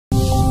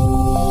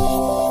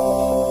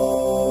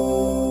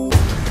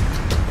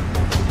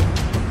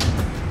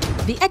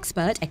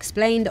expert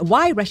explained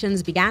why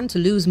Russians began to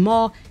lose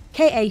more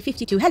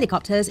Ka-52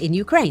 helicopters in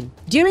Ukraine.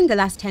 During the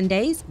last 10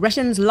 days,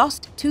 Russians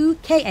lost 2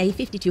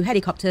 Ka-52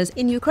 helicopters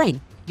in Ukraine.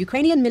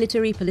 Ukrainian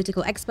military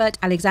political expert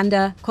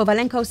Alexander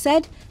Kovalenko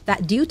said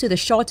that due to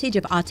the shortage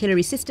of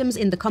artillery systems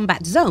in the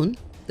combat zone,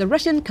 the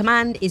Russian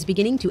command is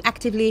beginning to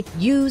actively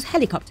use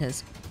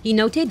helicopters. He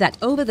noted that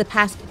over the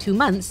past 2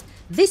 months,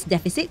 this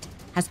deficit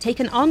has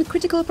taken on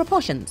critical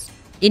proportions.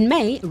 In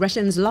May,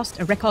 Russians lost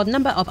a record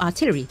number of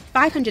artillery,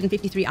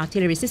 553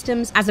 artillery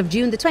systems. As of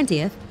June the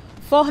 20th,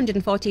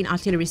 414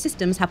 artillery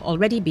systems have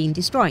already been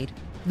destroyed.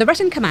 The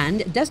Russian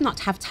command does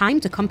not have time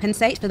to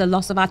compensate for the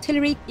loss of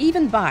artillery,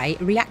 even by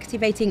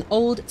reactivating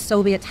old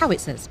Soviet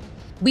howitzers.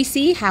 We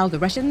see how the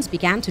Russians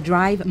began to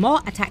drive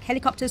more attack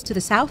helicopters to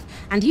the south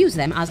and use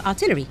them as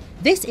artillery.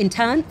 This, in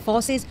turn,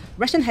 forces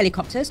Russian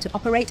helicopters to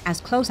operate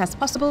as close as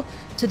possible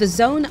to the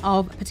zone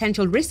of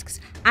potential risks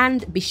and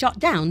be shot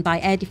down by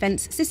air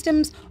defense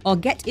systems or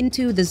get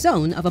into the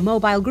zone of a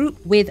mobile group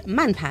with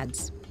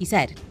manpads, he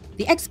said.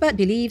 The expert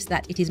believes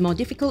that it is more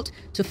difficult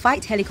to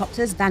fight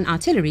helicopters than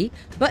artillery,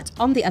 but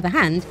on the other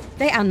hand,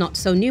 they are not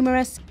so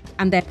numerous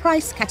and their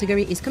price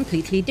category is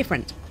completely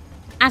different.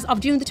 As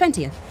of June the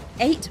 20th,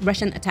 8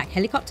 Russian attack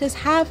helicopters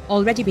have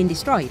already been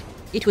destroyed.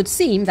 It would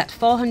seem that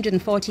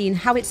 414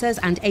 howitzers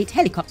and 8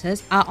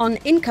 helicopters are on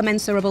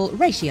incommensurable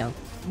ratio,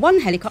 1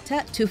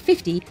 helicopter to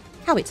 50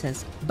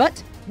 howitzers.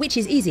 But which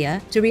is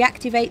easier, to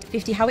reactivate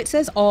 50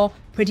 howitzers or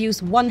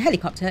produce 1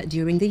 helicopter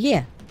during the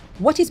year?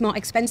 What is more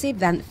expensive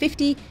than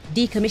 50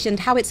 decommissioned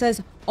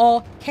howitzers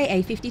or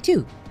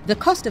Ka-52? The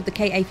cost of the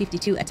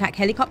Ka-52 attack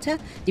helicopter,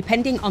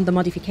 depending on the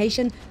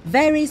modification,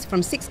 varies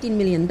from $16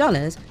 million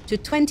to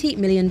 $20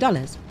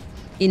 million.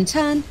 In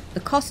turn, the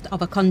cost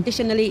of a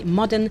conditionally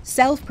modern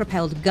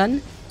self-propelled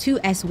gun,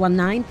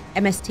 2S-19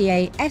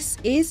 MSTA-S,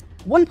 is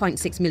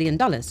 $1.6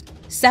 million.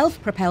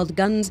 Self-propelled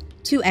guns,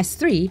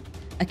 2S-3,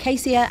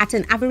 Acacia at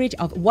an average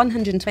of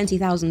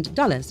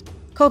 $120,000.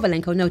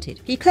 Kovalenko noted.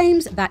 He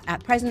claims that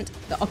at present,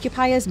 the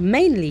occupiers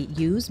mainly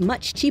use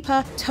much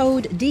cheaper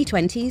towed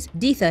D-20s,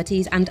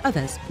 D-30s and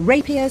others,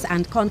 rapiers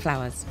and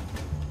cornflowers.